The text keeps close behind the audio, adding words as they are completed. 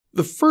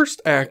The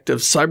first act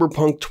of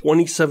Cyberpunk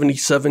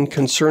 2077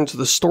 concerns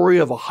the story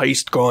of a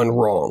heist gone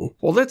wrong.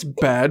 While that's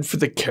bad for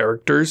the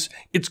characters,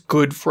 it's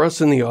good for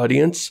us in the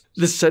audience.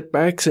 The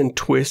setbacks and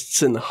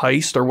twists in the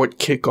heist are what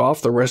kick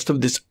off the rest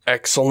of this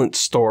excellent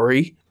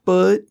story.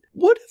 But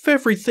what if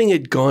everything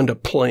had gone to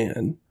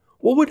plan?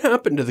 What would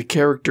happen to the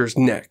characters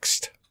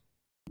next?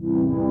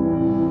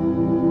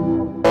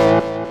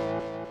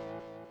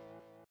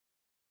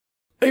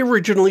 I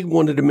originally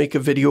wanted to make a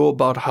video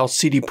about how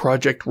CD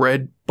Projekt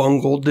Red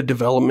bungled the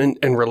development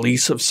and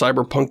release of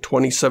Cyberpunk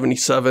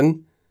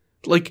 2077.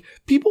 Like,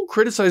 people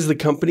criticize the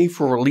company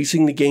for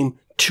releasing the game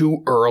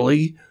too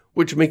early,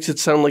 which makes it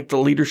sound like the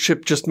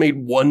leadership just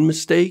made one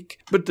mistake.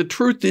 But the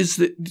truth is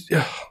that,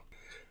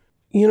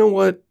 you know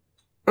what?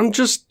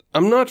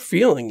 I'm not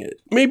feeling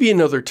it. Maybe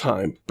another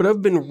time, but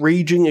I've been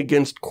raging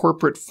against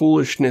corporate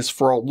foolishness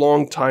for a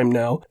long time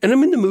now, and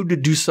I'm in the mood to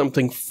do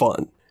something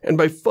fun. And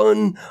by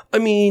fun, I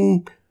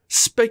mean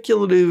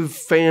speculative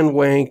fan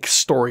wank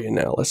story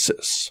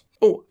analysis.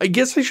 Oh, I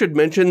guess I should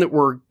mention that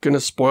we're gonna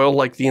spoil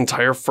like the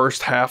entire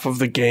first half of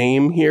the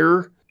game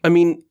here. I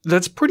mean,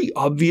 that's pretty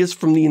obvious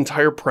from the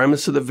entire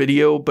premise of the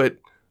video, but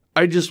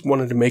I just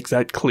wanted to make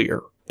that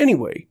clear.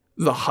 Anyway,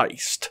 the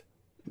heist.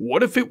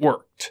 What if it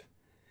worked?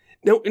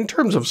 Now, in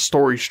terms of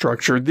story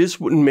structure,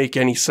 this wouldn't make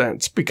any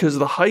sense because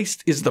the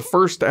heist is the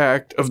first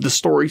act of the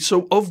story,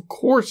 so of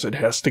course it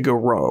has to go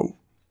wrong.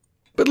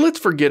 But let's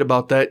forget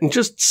about that and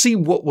just see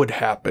what would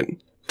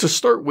happen. To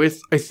start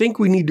with, I think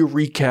we need to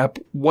recap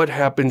what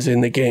happens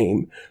in the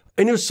game.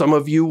 I know some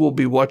of you will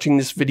be watching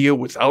this video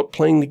without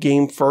playing the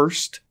game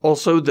first.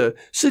 Also, the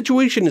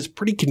situation is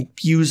pretty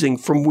confusing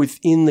from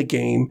within the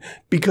game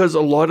because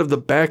a lot of the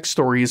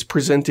backstory is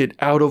presented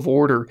out of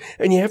order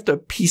and you have to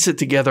piece it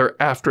together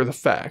after the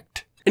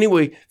fact.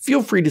 Anyway,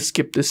 feel free to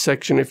skip this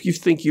section if you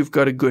think you've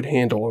got a good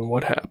handle on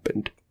what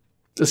happened.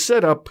 The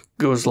setup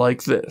goes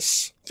like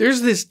this.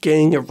 There's this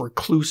gang of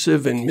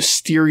reclusive and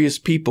mysterious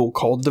people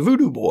called the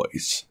Voodoo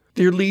Boys.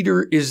 Their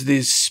leader is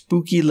this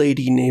spooky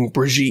lady named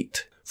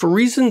Brigitte. For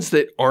reasons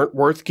that aren't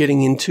worth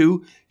getting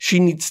into, she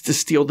needs to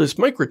steal this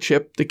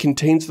microchip that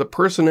contains the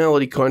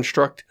personality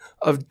construct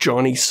of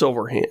Johnny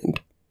Silverhand.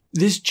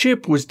 This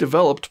chip was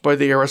developed by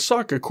the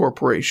Arasaka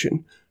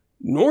Corporation.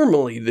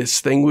 Normally, this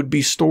thing would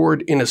be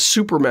stored in a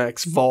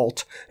Supermax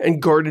vault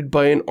and guarded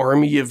by an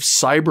army of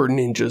cyber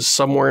ninjas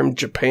somewhere in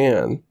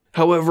Japan.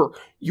 However,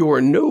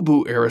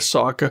 Yorinobu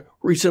Arasaka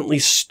recently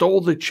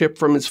stole the chip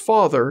from his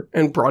father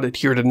and brought it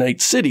here to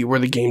Night City where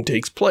the game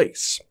takes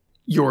place.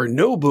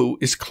 Yorinobu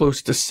is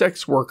close to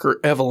sex worker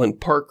Evelyn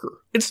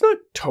Parker. It's not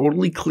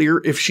totally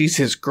clear if she's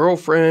his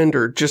girlfriend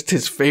or just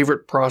his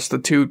favorite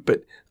prostitute,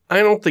 but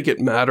I don't think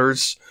it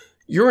matters.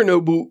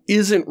 Yorinobu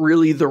isn't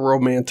really the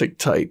romantic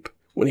type.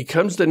 When he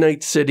comes to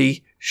Night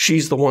City,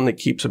 she's the one that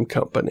keeps him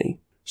company.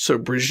 So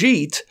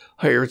Brigitte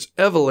hires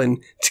Evelyn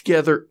to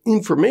gather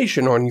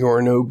information on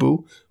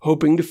Yorinobu,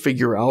 hoping to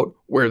figure out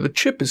where the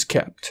chip is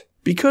kept.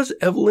 Because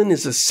Evelyn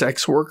is a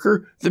sex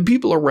worker, the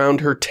people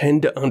around her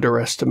tend to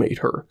underestimate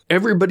her.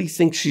 Everybody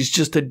thinks she's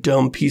just a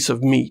dumb piece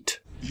of meat.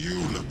 You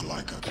look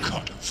like a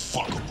cut of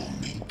fuckable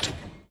meat.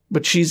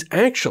 But she's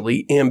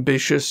actually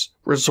ambitious,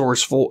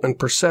 resourceful, and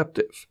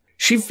perceptive.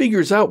 She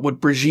figures out what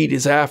Brigitte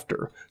is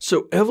after,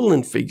 so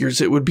Evelyn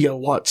figures it would be a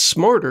lot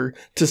smarter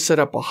to set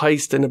up a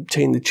heist and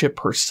obtain the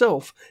chip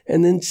herself,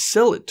 and then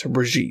sell it to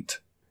Brigitte.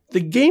 The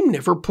game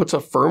never puts a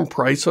firm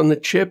price on the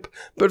chip,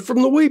 but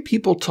from the way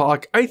people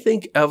talk, I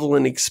think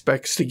Evelyn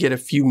expects to get a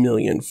few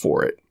million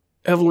for it.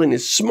 Evelyn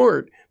is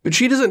smart, but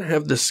she doesn't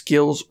have the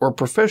skills or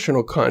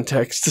professional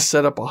contacts to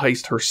set up a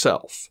heist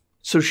herself.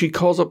 So she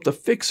calls up the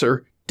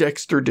fixer,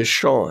 Dexter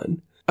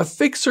Deshawn. A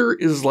fixer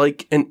is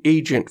like an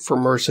agent for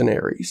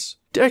mercenaries.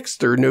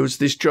 Dexter knows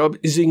this job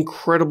is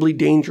incredibly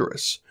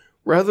dangerous.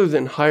 Rather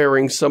than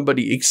hiring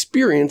somebody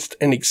experienced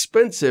and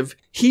expensive,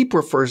 he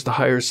prefers to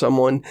hire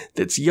someone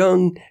that's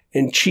young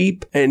and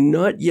cheap and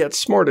not yet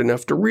smart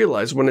enough to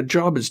realize when a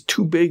job is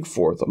too big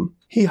for them.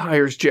 He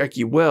hires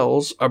Jackie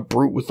Wells, a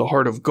brute with a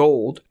heart of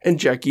gold, and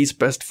Jackie's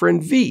best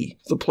friend V,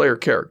 the player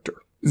character.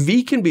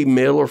 V can be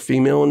male or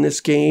female in this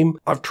game.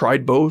 I've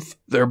tried both.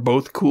 They're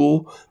both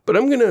cool, but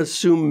I'm going to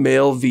assume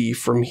male V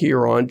from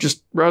here on,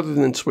 just rather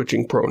than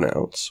switching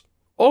pronouns.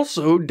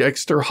 Also,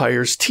 Dexter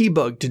hires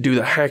T-Bug to do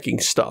the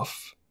hacking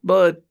stuff,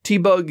 but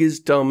T-Bug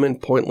is dumb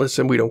and pointless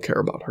and we don't care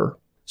about her.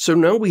 So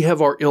now we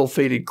have our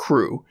ill-fated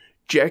crew.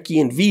 Jackie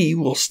and V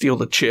will steal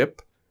the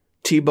chip.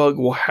 T-Bug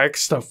will hack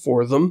stuff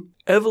for them.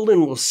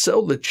 Evelyn will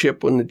sell the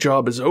chip when the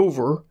job is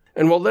over.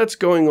 And while that's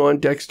going on,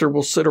 Dexter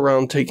will sit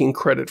around taking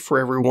credit for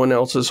everyone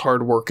else's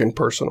hard work and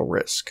personal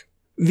risk.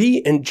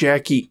 V and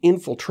Jackie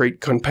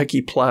infiltrate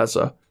Konpeki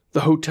Plaza,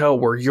 the hotel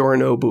where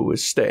Yorinobu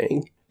is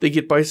staying. They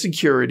get by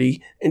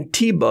security, and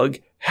T-Bug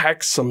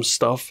hacks some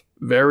stuff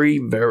very,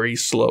 very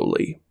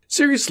slowly.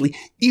 Seriously,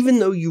 even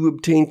though you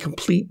obtain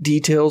complete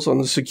details on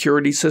the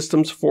security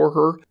systems for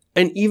her,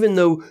 And even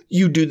though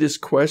you do this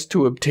quest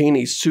to obtain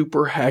a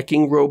super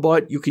hacking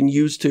robot you can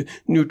use to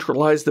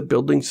neutralize the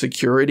building's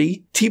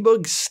security,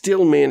 T-Bug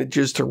still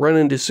manages to run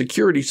into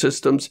security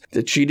systems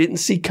that she didn't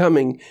see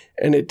coming,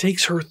 and it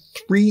takes her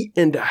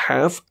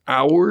 3.5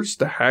 hours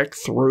to hack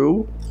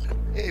through.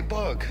 Hey,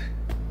 Bug.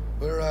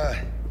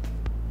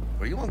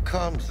 Were you on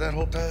comms that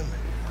whole time?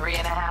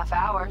 3.5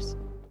 hours.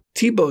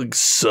 T-Bug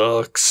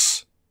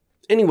sucks.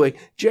 Anyway,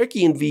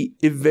 Jackie and V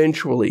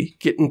eventually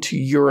get into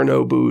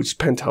Yorinobu's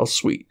penthouse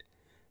suite.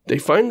 They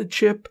find the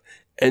chip,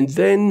 and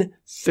then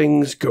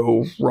things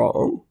go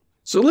wrong.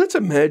 So let's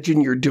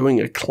imagine you're doing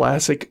a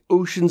classic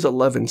Ocean's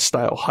 11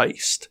 style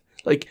heist.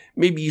 Like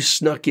maybe you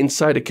snuck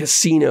inside a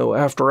casino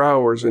after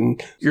hours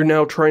and you're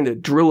now trying to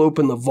drill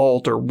open the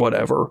vault or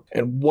whatever.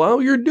 And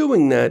while you're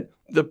doing that,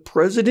 the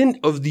President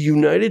of the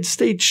United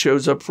States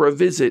shows up for a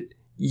visit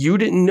you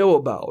didn't know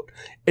about.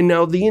 And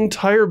now the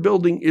entire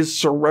building is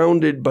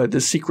surrounded by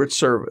the Secret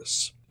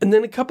Service. And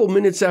then a couple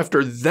minutes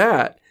after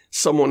that,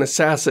 someone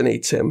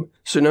assassinates him.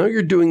 So now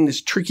you're doing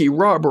this tricky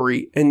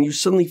robbery and you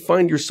suddenly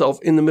find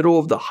yourself in the middle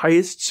of the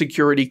highest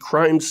security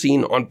crime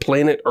scene on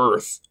planet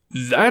Earth.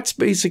 That's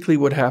basically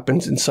what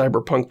happens in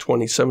Cyberpunk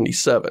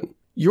 2077.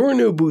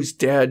 Yorinobu's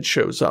dad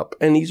shows up,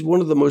 and he's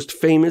one of the most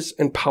famous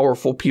and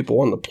powerful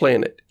people on the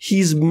planet.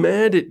 He's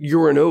mad at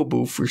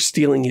Yorinobu for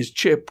stealing his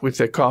chip with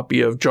a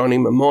copy of Johnny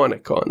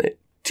Mnemonic on it.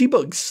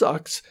 T-Bug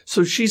sucks,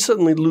 so she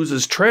suddenly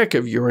loses track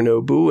of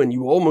Yorinobu, and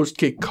you almost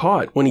get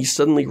caught when he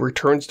suddenly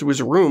returns to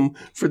his room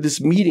for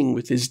this meeting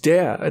with his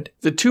dad.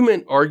 The two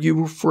men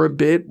argue for a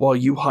bit while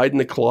you hide in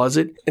the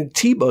closet, and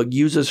T-Bug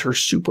uses her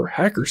super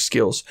hacker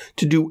skills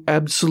to do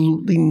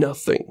absolutely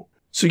nothing.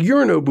 So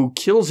Yorinobu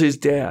kills his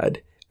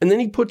dad, and then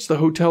he puts the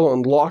hotel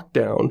on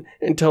lockdown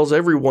and tells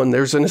everyone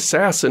there's an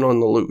assassin on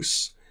the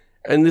loose.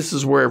 And this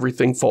is where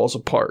everything falls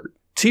apart.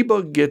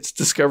 T-Bug gets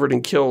discovered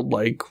and killed,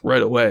 like,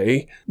 right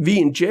away.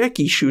 V and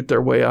Jackie shoot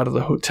their way out of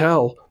the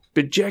hotel,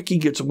 but Jackie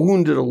gets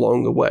wounded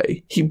along the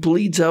way. He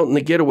bleeds out in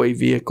the getaway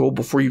vehicle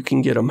before you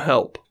can get him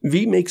help.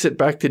 V makes it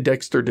back to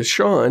Dexter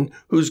Deshawn,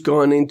 who's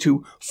gone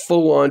into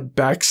full-on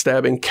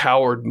backstabbing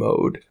coward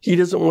mode. He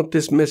doesn't want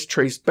this mess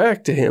traced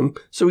back to him,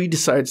 so he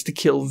decides to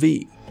kill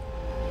V.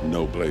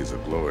 No blaze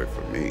of glory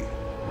for me.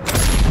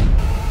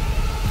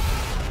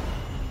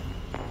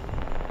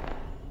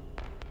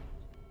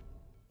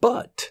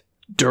 But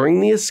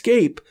during the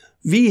escape,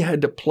 V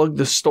had to plug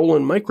the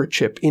stolen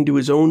microchip into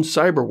his own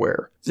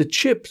cyberware. The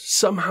chip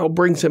somehow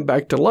brings him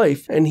back to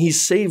life, and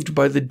he's saved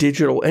by the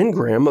digital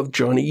engram of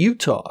Johnny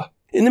Utah.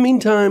 In the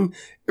meantime,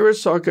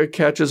 Arasaka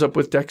catches up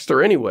with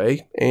Dexter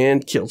anyway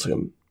and kills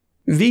him.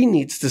 V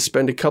needs to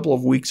spend a couple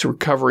of weeks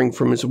recovering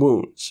from his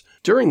wounds.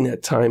 During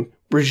that time,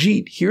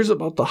 Brigitte hears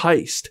about the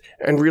heist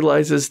and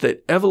realizes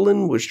that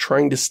Evelyn was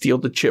trying to steal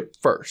the chip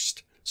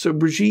first. So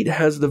Brigitte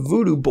has the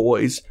voodoo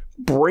boys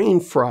brain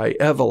fry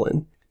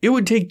Evelyn. It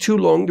would take too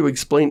long to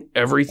explain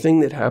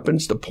everything that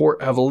happens to poor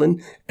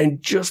Evelyn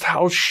and just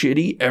how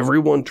shitty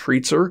everyone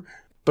treats her,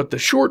 but the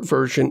short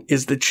version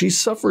is that she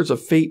suffers a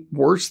fate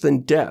worse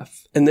than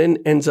death and then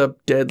ends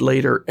up dead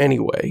later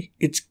anyway.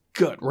 It's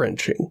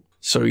gut-wrenching.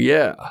 So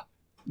yeah,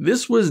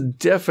 this was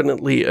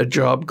definitely a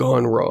job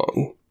gone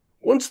wrong.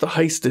 Once the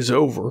heist is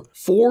over,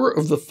 4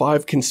 of the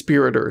 5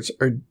 conspirators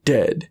are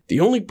dead. The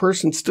only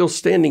person still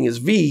standing is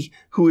V,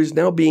 who is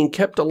now being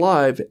kept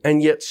alive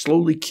and yet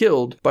slowly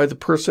killed by the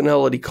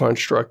personality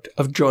construct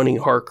of Johnny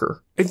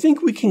Harker. I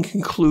think we can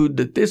conclude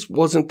that this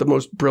wasn't the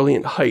most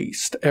brilliant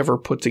heist ever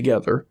put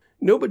together.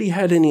 Nobody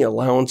had any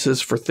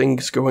allowances for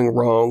things going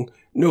wrong.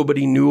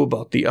 Nobody knew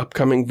about the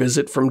upcoming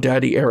visit from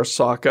Daddy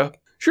Arasaka.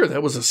 Sure,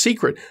 that was a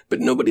secret, but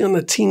nobody on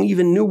the team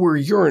even knew where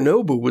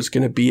Yorinobu was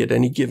going to be at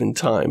any given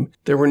time.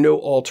 There were no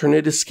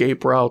alternate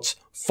escape routes,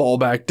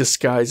 fallback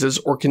disguises,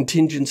 or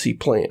contingency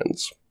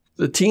plans.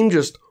 The team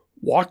just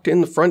walked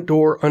in the front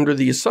door under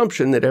the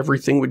assumption that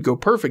everything would go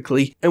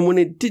perfectly, and when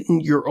it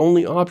didn't, your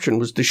only option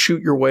was to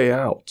shoot your way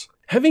out.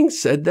 Having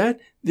said that,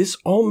 this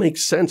all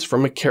makes sense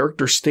from a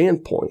character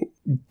standpoint.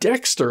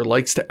 Dexter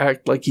likes to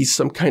act like he's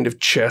some kind of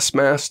chess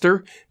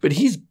master, but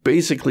he's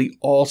basically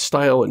all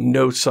style and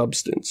no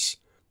substance.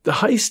 The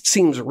heist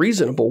seems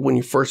reasonable when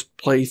you first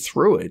play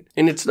through it,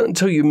 and it's not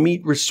until you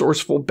meet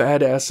resourceful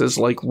badasses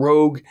like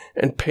Rogue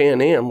and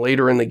Pan Am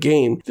later in the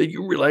game that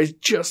you realize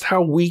just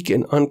how weak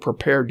and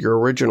unprepared your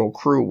original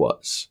crew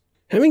was.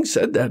 Having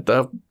said that,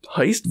 the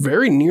heist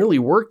very nearly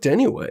worked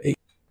anyway.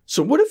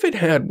 So what if it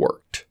had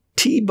worked?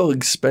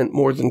 T-Bug spent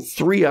more than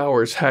 3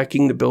 hours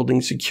hacking the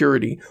building's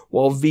security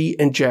while V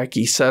and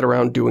Jackie sat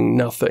around doing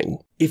nothing.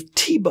 If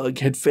T-Bug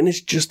had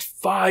finished just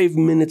 5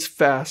 minutes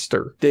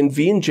faster, then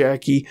V and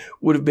Jackie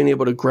would have been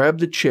able to grab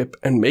the chip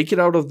and make it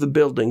out of the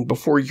building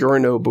before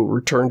Yorinobu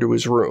returned to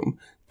his room.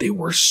 They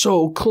were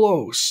so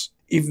close.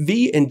 If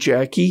V and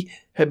Jackie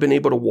had been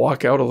able to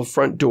walk out of the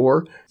front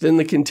door, then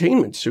the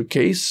containment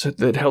suitcase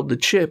that held the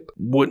chip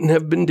wouldn't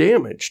have been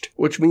damaged,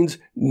 which means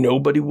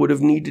nobody would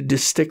have needed to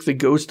stick the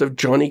ghost of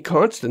Johnny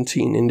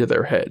Constantine into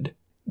their head.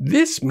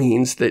 This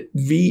means that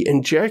V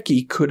and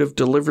Jackie could have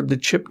delivered the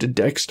chip to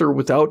Dexter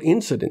without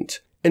incident,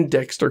 and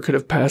Dexter could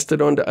have passed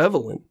it on to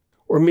Evelyn.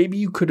 Or maybe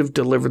you could have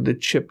delivered the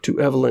chip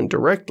to Evelyn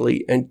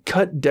directly and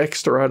cut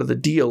Dexter out of the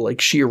deal like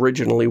she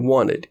originally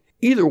wanted.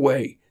 Either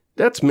way,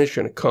 that's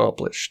mission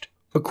accomplished.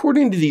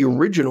 According to the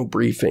original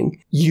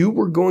briefing, you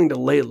were going to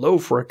lay low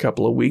for a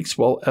couple of weeks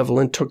while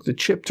Evelyn took the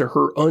chip to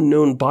her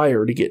unknown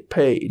buyer to get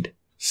paid.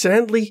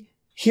 Sadly,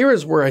 here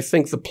is where I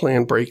think the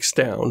plan breaks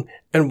down,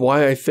 and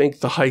why I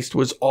think the heist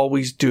was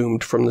always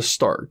doomed from the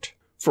start.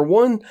 For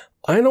one,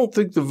 I don't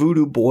think the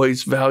Voodoo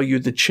Boys value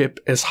the chip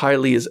as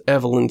highly as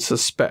Evelyn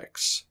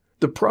suspects.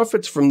 The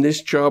profits from this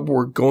job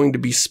were going to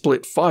be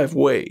split 5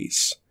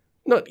 ways.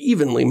 Not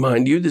evenly,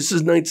 mind you, this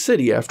is Night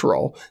City after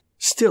all.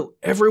 Still,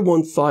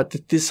 everyone thought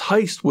that this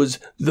heist was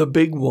the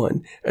big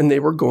one, and they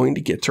were going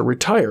to get to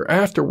retire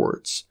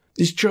afterwards.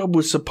 This job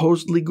was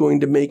supposedly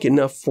going to make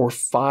enough for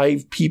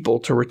 5 people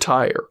to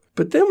retire.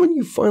 But then when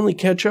you finally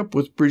catch up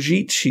with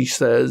Brigitte, she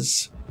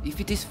says,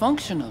 "If it is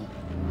functional,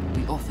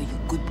 we offer you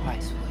good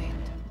price for it."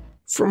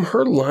 From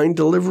her line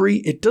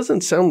delivery, it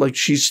doesn't sound like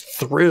she's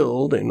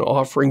thrilled and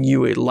offering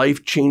you a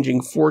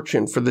life-changing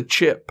fortune for the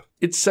chip.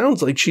 It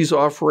sounds like she's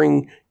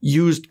offering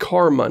used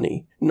car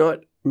money, not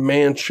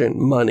mansion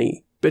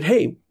money. But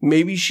hey,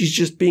 maybe she's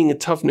just being a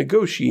tough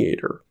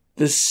negotiator.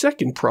 The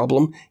second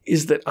problem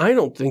is that I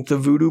don't think the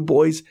Voodoo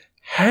Boys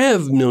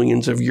have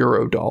millions of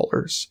euro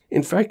dollars.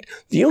 In fact,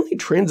 the only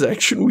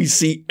transaction we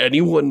see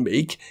anyone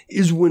make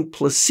is when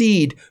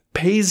Placide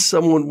pays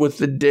someone with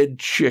the dead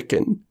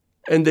chicken,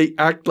 and they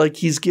act like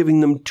he's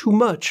giving them too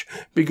much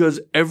because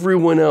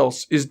everyone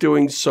else is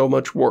doing so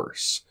much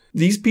worse.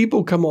 These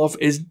people come off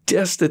as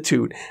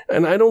destitute,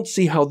 and I don't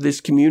see how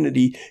this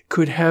community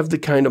could have the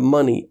kind of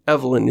money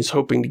Evelyn is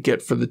hoping to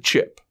get for the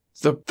chip.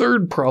 The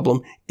third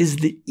problem is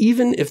that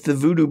even if the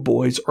Voodoo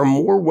Boys are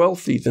more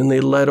wealthy than they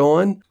let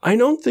on, I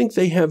don't think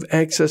they have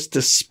access to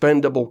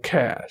spendable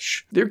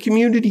cash. Their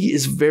community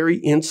is very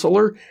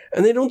insular,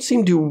 and they don't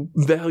seem to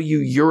value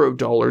euro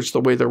dollars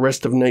the way the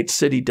rest of Night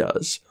City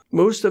does.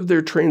 Most of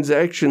their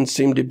transactions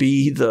seem to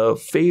be the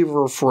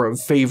favor for a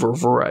favor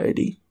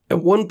variety.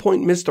 At one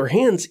point, Mr.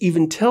 Hands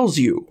even tells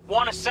you,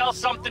 "Want to sell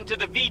something to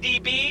the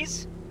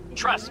VDBs?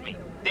 Trust me,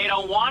 they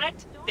don't want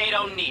it, they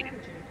don't need it.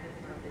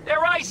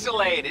 They're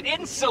isolated,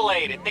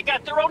 insulated, they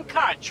got their own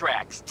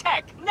contracts,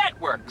 tech,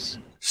 networks."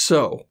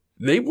 So,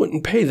 they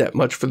wouldn't pay that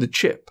much for the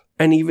chip.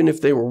 And even if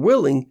they were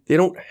willing, they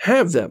don't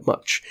have that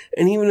much.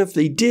 And even if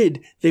they did,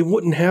 they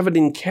wouldn't have it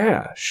in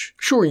cash.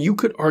 Sure, you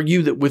could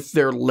argue that with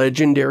their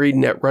legendary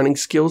net running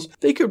skills,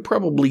 they could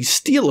probably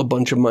steal a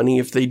bunch of money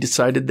if they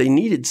decided they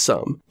needed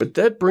some. But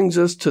that brings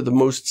us to the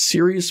most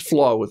serious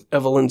flaw with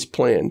Evelyn's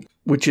plan,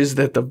 which is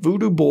that the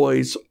Voodoo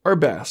Boys are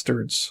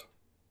bastards.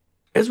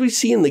 As we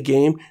see in the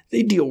game,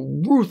 they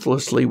deal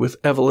ruthlessly with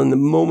Evelyn the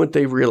moment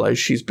they realize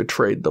she's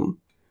betrayed them.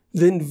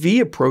 Then V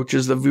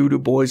approaches the Voodoo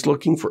Boys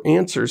looking for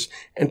answers,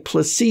 and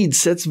Placide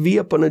sets V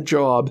up on a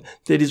job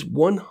that is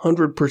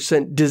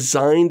 100%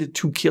 designed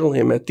to kill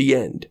him at the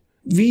end.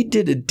 V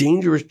did a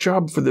dangerous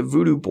job for the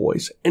Voodoo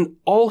Boys, and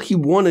all he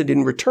wanted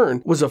in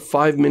return was a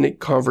 5-minute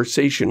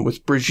conversation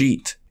with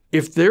Brigitte.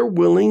 If they're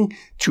willing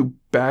to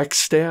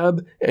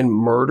backstab and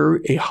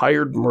murder a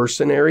hired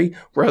mercenary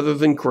rather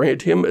than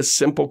grant him a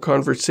simple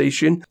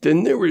conversation,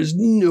 then there is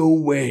no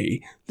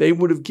way they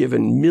would have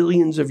given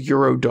millions of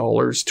euro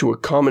dollars to a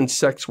common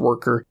sex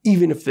worker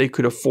even if they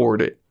could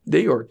afford it.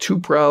 They are too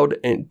proud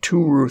and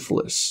too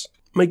ruthless.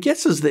 My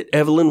guess is that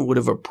Evelyn would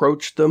have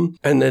approached them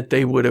and that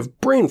they would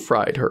have brain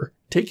fried her,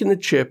 taken the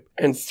chip,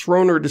 and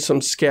thrown her to some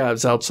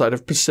scavs outside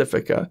of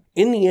Pacifica.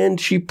 In the end,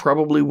 she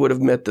probably would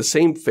have met the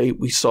same fate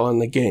we saw in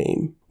the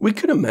game. We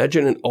could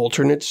imagine an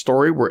alternate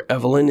story where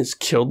Evelyn is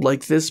killed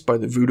like this by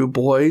the Voodoo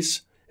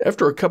Boys.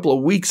 After a couple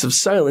of weeks of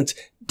silence,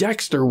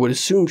 Dexter would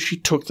assume she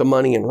took the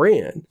money and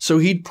ran, so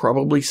he'd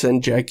probably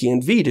send Jackie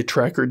and V to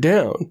track her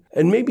down.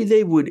 And maybe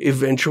they would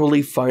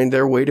eventually find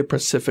their way to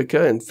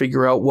Pacifica and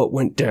figure out what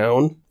went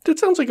down. That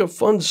sounds like a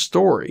fun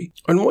story.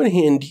 On one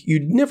hand,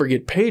 you'd never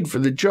get paid for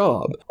the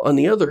job. On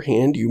the other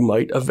hand, you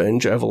might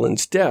avenge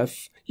Evelyn's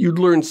death. You'd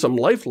learn some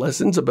life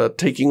lessons about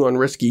taking on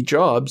risky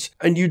jobs,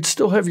 and you'd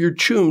still have your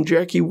chum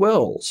Jackie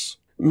Wells.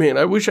 Man,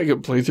 I wish I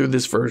could play through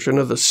this version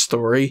of the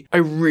story. I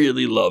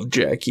really love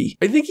Jackie.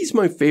 I think he's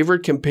my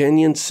favorite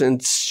companion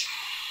since,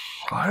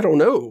 I don't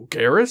know,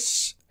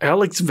 Garrus?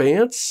 Alex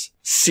Vance?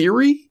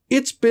 Siri?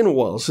 It's been a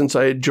while since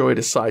I enjoyed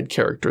a side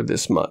character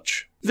this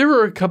much. There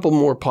are a couple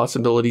more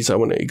possibilities I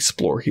want to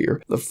explore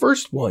here. The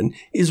first one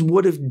is,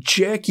 what if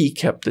Jackie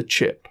kept the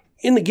chip?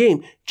 In the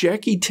game,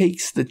 Jackie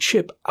takes the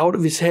chip out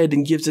of his head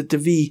and gives it to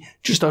V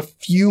just a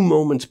few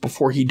moments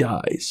before he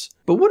dies.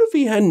 But what if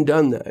he hadn't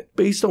done that?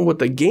 Based on what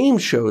the game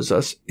shows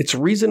us, it's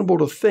reasonable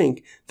to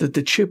think that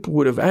the chip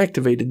would have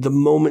activated the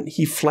moment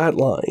he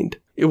flatlined.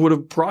 It would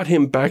have brought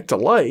him back to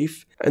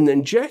life, and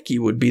then Jackie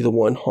would be the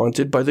one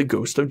haunted by the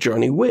ghost of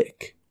Johnny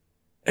Wick.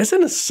 As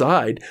an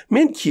aside,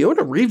 man,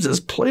 Keanu Reeves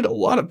has played a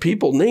lot of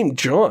people named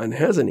John,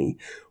 hasn't he?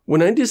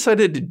 When I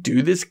decided to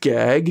do this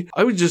gag,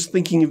 I was just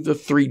thinking of the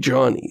 3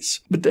 Johnnies.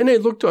 But then I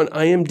looked on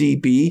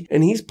IMDb,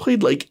 and he's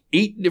played like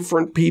 8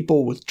 different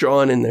people with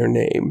John in their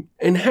name.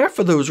 And half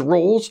of those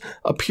roles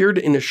appeared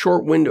in a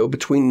short window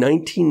between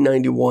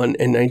 1991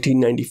 and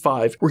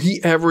 1995, where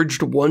he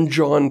averaged 1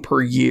 John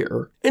per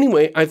year.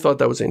 Anyway, I thought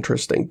that was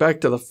interesting.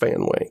 Back to the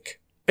fan wank.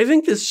 I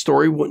think this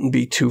story wouldn't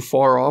be too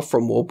far off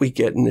from what we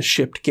get in the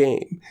shipped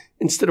game.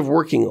 Instead of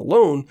working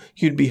alone,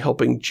 you'd be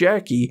helping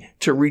Jackie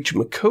to reach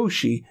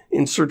Mikoshi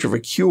in search of a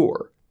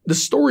cure. The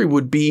story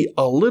would be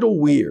a little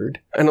weird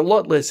and a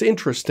lot less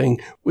interesting,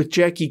 with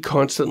Jackie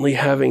constantly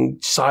having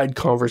side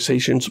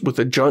conversations with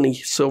a Johnny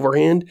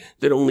Silverhand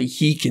that only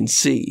he can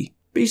see.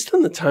 Based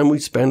on the time we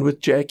spend with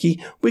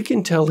Jackie, we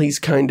can tell he's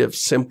kind of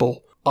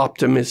simple,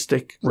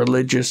 optimistic,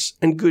 religious,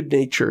 and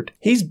good-natured.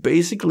 He's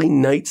basically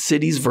Night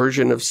City's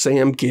version of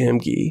Sam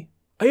Gamgee.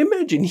 I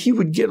imagine he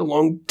would get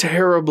along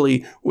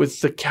terribly with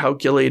the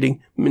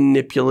calculating,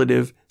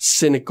 manipulative,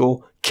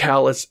 cynical,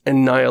 callous,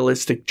 and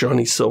nihilistic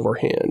Johnny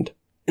Silverhand.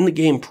 In the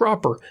game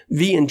proper,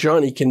 V and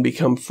Johnny can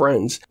become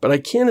friends, but I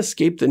can't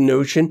escape the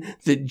notion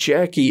that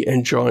Jackie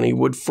and Johnny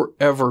would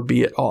forever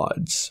be at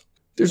odds.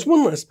 There's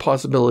one last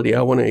possibility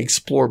I want to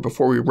explore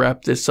before we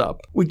wrap this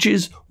up, which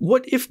is,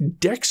 what if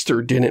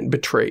Dexter didn't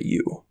betray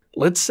you?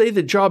 Let's say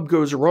the job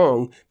goes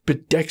wrong,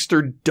 but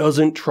Dexter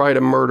doesn't try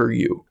to murder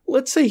you.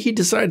 Let's say he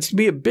decides to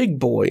be a big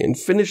boy and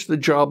finish the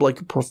job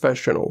like a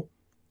professional.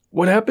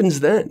 What happens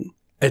then?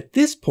 At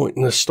this point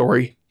in the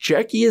story,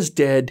 Jackie is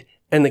dead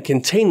and the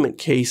containment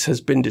case has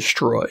been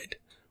destroyed,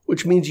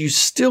 which means you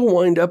still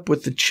wind up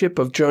with the chip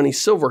of Johnny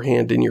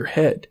Silverhand in your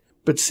head.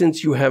 But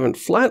since you haven't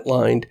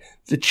flatlined,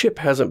 the chip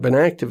hasn't been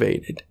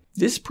activated.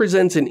 This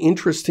presents an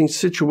interesting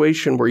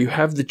situation where you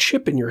have the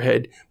chip in your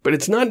head, but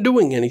it's not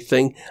doing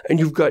anything, and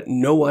you've got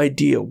no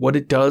idea what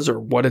it does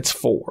or what it's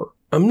for.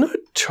 I'm not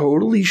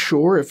totally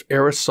sure if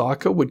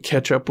Arasaka would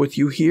catch up with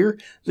you here.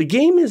 The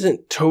game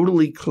isn't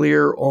totally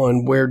clear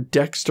on where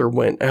Dexter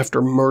went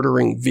after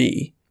murdering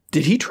V.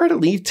 Did he try to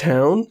leave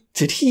town?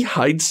 Did he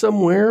hide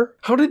somewhere?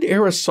 How did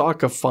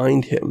Arasaka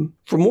find him?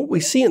 From what we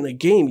see in the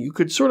game, you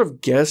could sort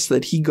of guess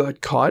that he got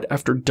caught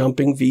after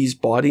dumping V's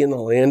body in the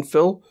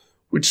landfill,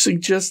 which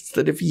suggests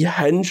that if he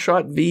hadn't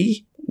shot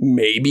V,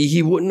 maybe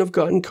he wouldn't have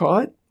gotten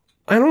caught?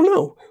 I don't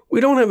know.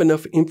 We don't have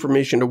enough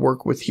information to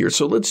work with here,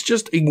 so let's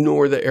just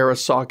ignore the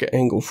Arasaka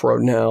angle for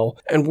now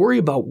and worry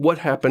about what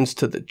happens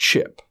to the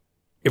chip.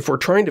 If we're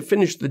trying to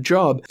finish the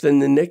job, then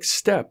the next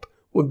step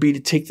would be to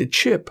take the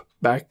chip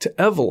back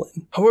to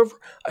Evelyn. However,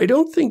 I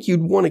don't think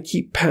you'd want to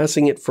keep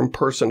passing it from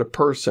person to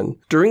person.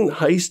 During the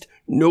heist,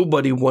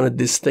 nobody wanted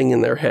this thing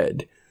in their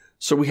head.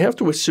 So we have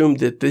to assume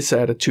that this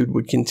attitude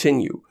would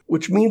continue,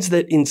 which means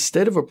that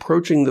instead of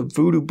approaching the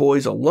Voodoo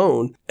Boys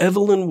alone,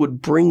 Evelyn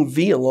would bring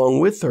V along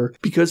with her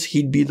because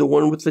he'd be the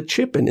one with the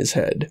chip in his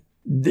head.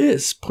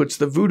 This puts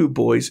the Voodoo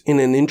Boys in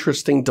an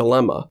interesting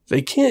dilemma.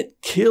 They can't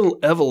kill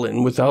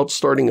Evelyn without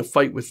starting a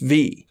fight with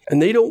V, and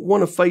they don't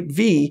want to fight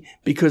V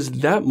because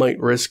that might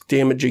risk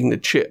damaging the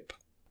chip.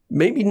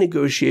 Maybe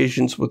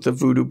negotiations with the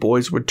Voodoo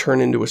Boys would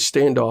turn into a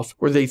standoff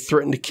where they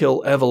threaten to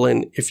kill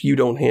Evelyn if you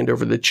don't hand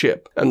over the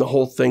chip, and the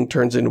whole thing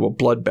turns into a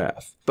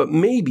bloodbath. But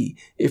maybe,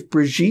 if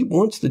Brigitte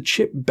wants the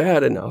chip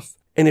bad enough,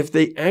 and if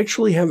they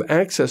actually have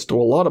access to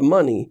a lot of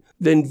money,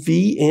 then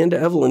V and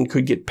Evelyn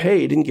could get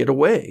paid and get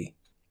away.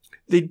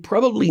 They'd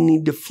probably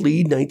need to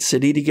flee Night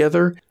City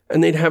together,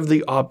 and they'd have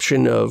the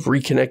option of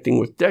reconnecting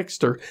with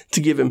Dexter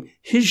to give him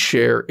his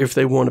share if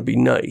they want to be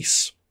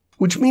nice.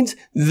 Which means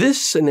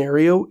this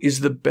scenario is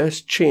the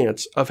best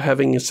chance of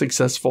having a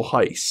successful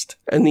heist.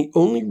 And the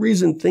only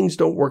reason things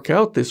don't work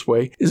out this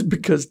way is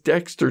because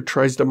Dexter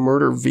tries to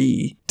murder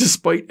V.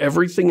 Despite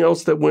everything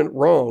else that went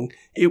wrong,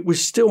 it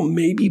was still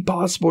maybe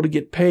possible to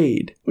get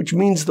paid, which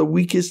means the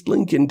weakest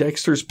link in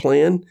Dexter's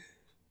plan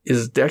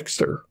is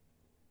Dexter.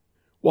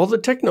 While the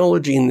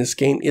technology in this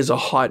game is a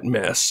hot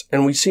mess,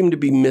 and we seem to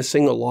be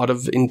missing a lot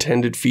of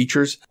intended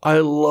features, I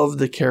love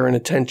the care and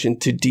attention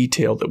to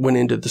detail that went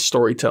into the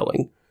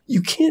storytelling.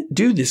 You can't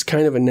do this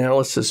kind of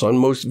analysis on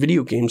most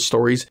video game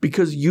stories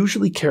because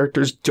usually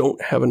characters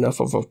don't have enough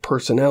of a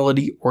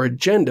personality or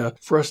agenda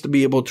for us to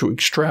be able to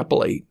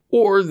extrapolate,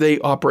 or they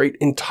operate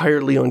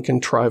entirely on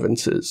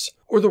contrivances,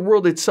 or the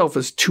world itself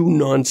is too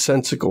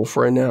nonsensical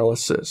for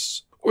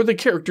analysis, or the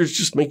characters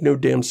just make no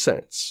damn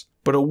sense.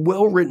 But a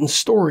well-written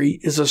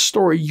story is a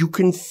story you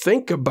can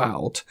think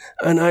about,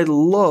 and I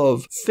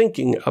love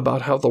thinking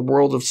about how the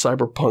world of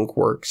Cyberpunk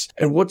works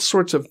and what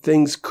sorts of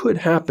things could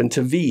happen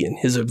to V in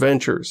his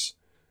adventures.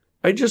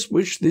 I just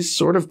wish this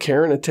sort of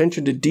care and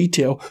attention to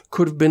detail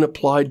could have been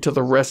applied to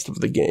the rest of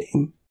the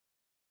game.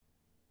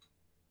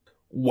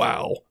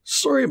 Wow,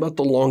 sorry about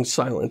the long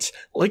silence.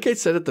 Like I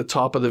said at the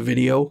top of the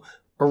video,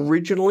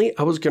 originally,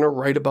 I was going to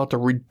write about the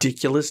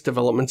ridiculous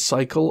development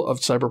cycle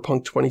of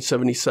Cyberpunk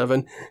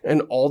 2077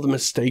 and all the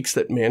mistakes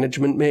that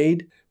management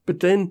made,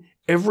 but then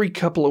every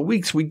couple of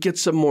weeks we'd get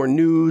some more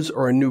news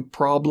or a new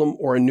problem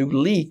or a new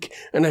leak,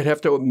 and I'd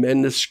have to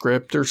amend the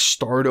script or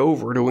start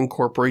over to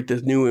incorporate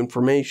this new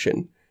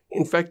information.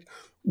 In fact,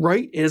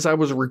 right as I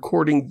was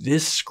recording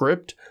this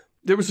script,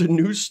 there was a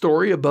news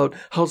story about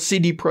how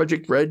CD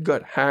Projekt Red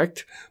got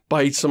hacked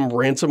by some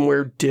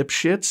ransomware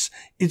dipshits.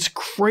 It's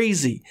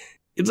crazy.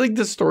 It's like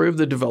the story of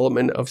the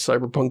development of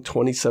Cyberpunk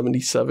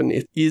 2077.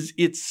 It is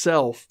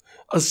itself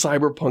a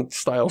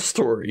cyberpunk-style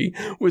story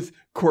with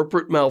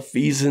corporate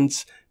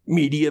malfeasance,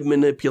 media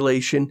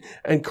manipulation,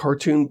 and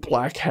cartoon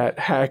black hat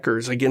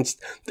hackers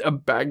against a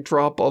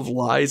backdrop of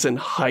lies and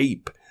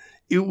hype.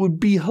 It would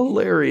be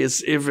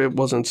hilarious if it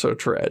wasn't so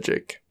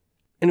tragic.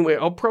 Anyway,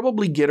 I'll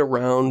probably get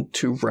around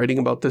to writing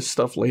about this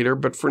stuff later,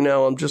 but for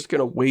now I'm just going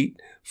to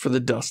wait for the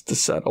dust to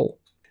settle.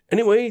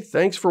 Anyway,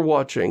 thanks for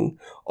watching.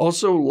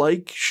 Also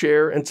like,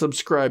 share, and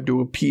subscribe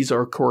to appease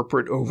our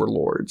corporate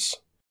overlords.